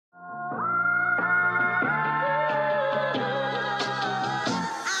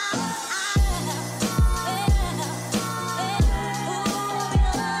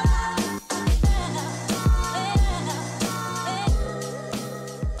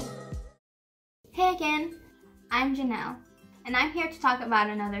Hey again, I'm Janelle, and I'm here to talk about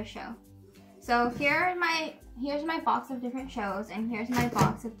another show. So here's my box of different shows, and here's my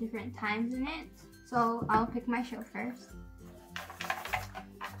box of different times in it. So I'll pick my show first.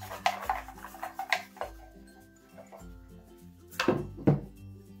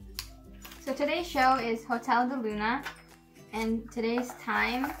 So today's show is Hotel de Luna, and today's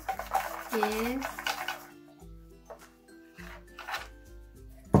time is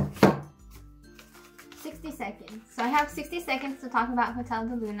 60 seconds. So I have 60 seconds to talk about Hotel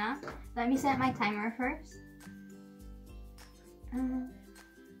de Luna. Let me set my timer first. So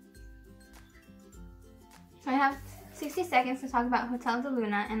I have 60 seconds to talk about Hotel de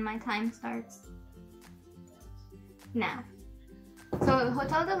Luna, and my time starts now. So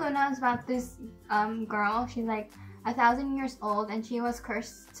Hotel de Luna is about this girl. She's like 1,000 years old, and she was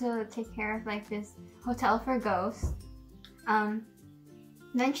cursed to take care of like this hotel for ghosts.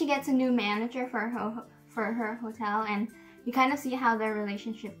 Then she gets a new manager for her hotel, and you kind of see how their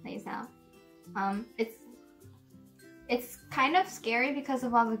relationship plays out. It's kind of scary because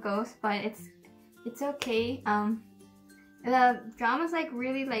of all the ghosts, but it's okay. The drama's like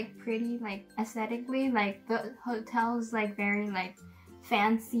really like pretty, like aesthetically, like the hotel's like very like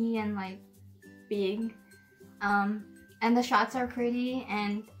fancy and like big, and the shots are pretty,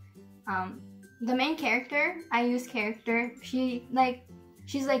 and the main character, IU's character, she's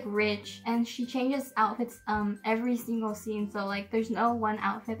like rich, and she changes outfits every single scene, so like there's no one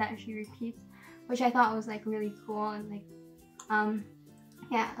outfit that she repeats, which I thought was like really cool. And like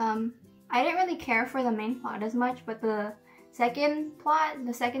I didn't really care for the main plot as much, but the secondary plot,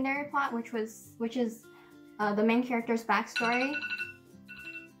 which is the main character's backstory,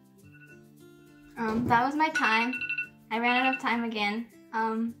 that was my time. I ran out of time again.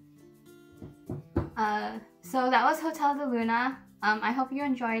 So that was Hotel de Luna. I hope you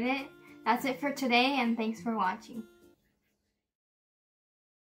enjoyed it. That's it for today, and thanks for watching.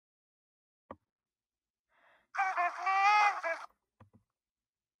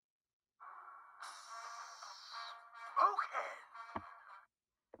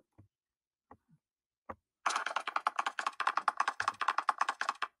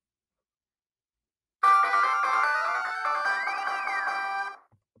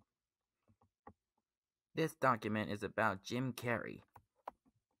 This document is about Jim Carrey.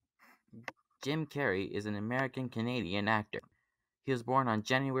 Jim Carrey is an American-Canadian actor. He was born on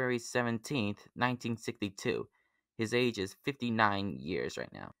January 17th, 1962. His age is 59 years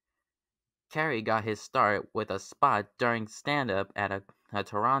right now. Carrey got his start with a spot during stand-up at a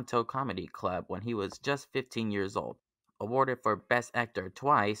Toronto comedy club when he was just 15 years old. Awarded for Best Actor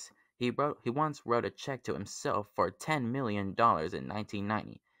twice, he once wrote a check to himself for $10 million in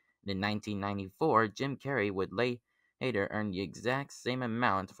 1990. In 1994, Jim Carrey would later earn the exact same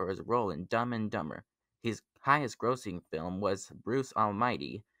amount for his role in Dumb and Dumber. His highest-grossing film was Bruce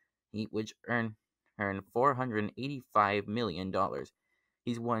Almighty, which earned $485 million.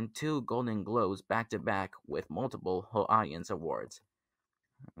 He's won 2 Golden Globes back-to-back with multiple audience awards.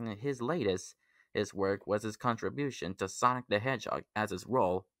 His latest work was his contribution to Sonic the Hedgehog as his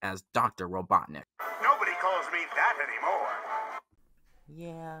role as Dr. Robotnik. Nobody calls me that anymore.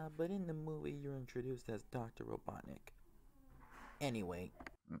 Yeah, but in the movie you're introduced as Dr. Robotnik. Anyway,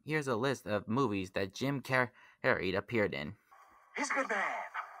 here's a list of movies that Jim Carrey appeared in. He's a good man.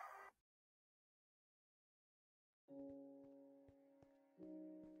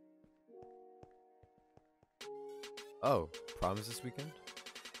 Oh, proms this weekend?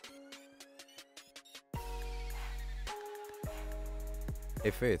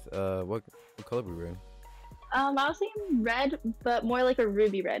 Hey Faith, what color we wearing? I was thinking red, but more like a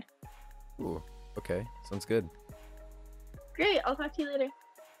ruby red. Ooh, okay, sounds good. Great, I'll talk to you later.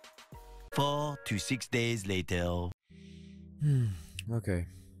 4 to 6 days later. Okay,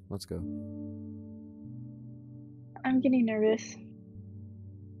 let's go. I'm getting nervous.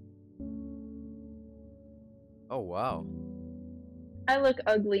 Oh wow. I look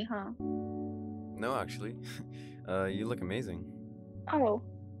ugly, huh? No, actually. You look amazing. Oh,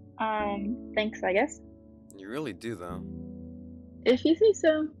 thanks, I guess. You really do, though. If you say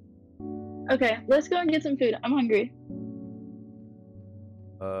so. Okay, let's go and get some food. I'm hungry.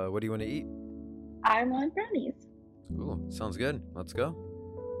 What do you want to eat? I want brownies. Cool, sounds good. Let's go.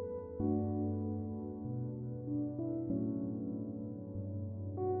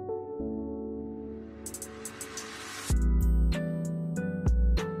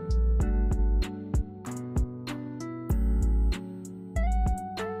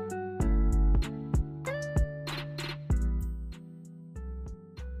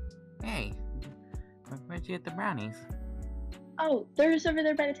 Hey, where'd you get the brownies? Oh, they're just over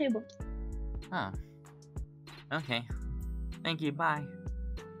there by the table. Huh. Okay. Thank you, bye.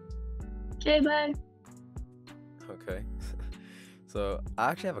 Okay, bye. Okay. So,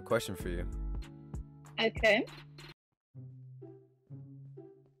 I actually have a question for you. Okay.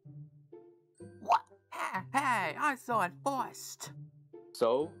 What? Hey, I saw it first.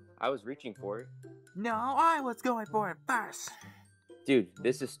 So, I was reaching for it. No, I was going for it first. Dude,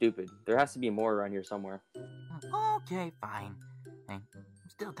 this is stupid. There has to be more around here somewhere. Okay, fine. Hey, I'm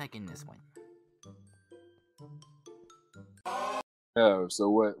still taking this one. Oh, so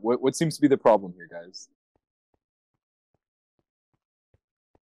what seems to be the problem here, guys?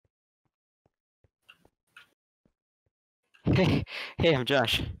 Hey, I'm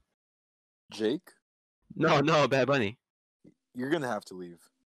Josh. Jake, No, Bad Bunny. you're gonna have to leave.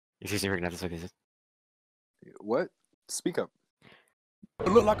 Excuse me, we're gonna have to talk this. What? Speak up. It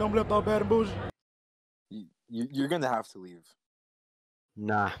look like I'm left all bad and bougie. You're gonna have to leave.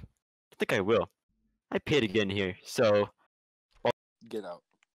 Nah, I think I will. I paid to get in here, so. Get out.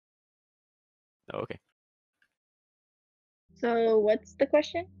 Oh, okay. So, what's the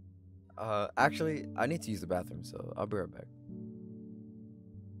question? Actually, I need to use the bathroom, so I'll be right back.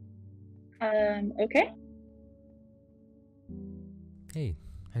 Okay. Hey,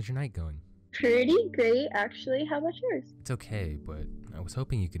 how's your night going? Pretty great, actually. How about yours? It's okay, but I was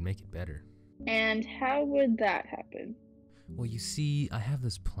hoping you could make it better. And how would that happen? Well, you see, I have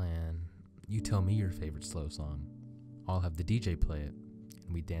this plan. You tell me your favorite slow song. I'll have the DJ play it,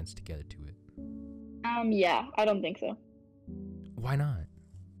 and we dance together to it. Yeah, I don't think so. Why not?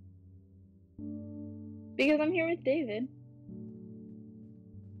 Because I'm here with David.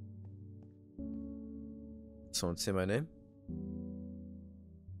 Someone say my name?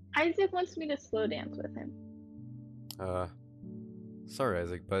 Isaac wants me to slow dance with him. Sorry,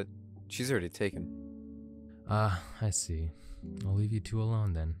 Isaac, but she's already taken. I see. I'll leave you two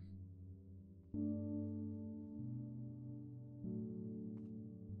alone then.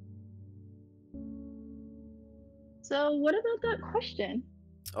 So, what about that question?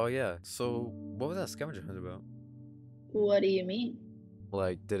 Oh yeah, so what was that scavenger hunt about? What do you mean?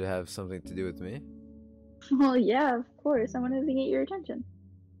 Like, did it have something to do with me? Well, yeah, of course. I wanted to get your attention.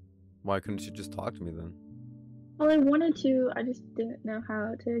 Why couldn't you just talk to me then? Well, I wanted to, I just didn't know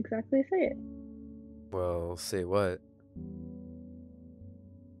how to exactly say it. Well, say what?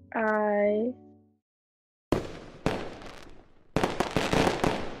 I...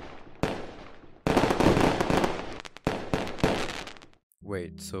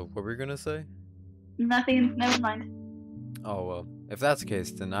 Wait, so what were you gonna say? Nothing, never mind. Oh well, if that's the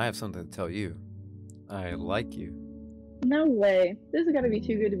case, then I have something to tell you. I like you. No way. This has got to be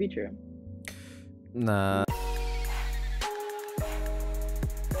too good to be true. Nah.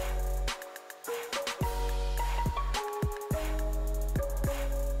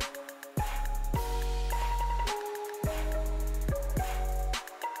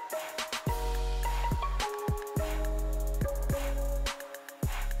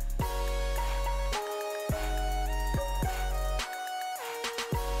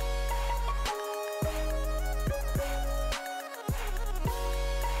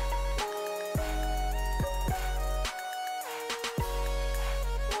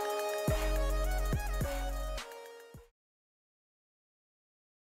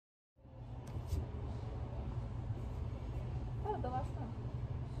 The last one.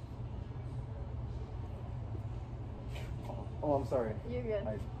 Oh, I'm sorry. You're good.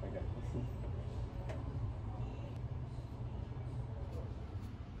 Okay.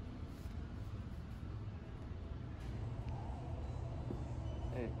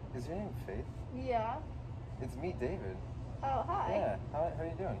 Hey, is your name Faith? Yeah. It's me, David. Oh, hi. Yeah, how are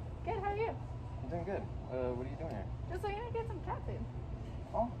you doing? Good, how are you? I'm doing good. What are you doing here? Just looking to get some cat food.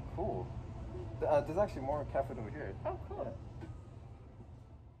 Oh, cool. There's actually more cat food over here. Oh, cool. Yeah.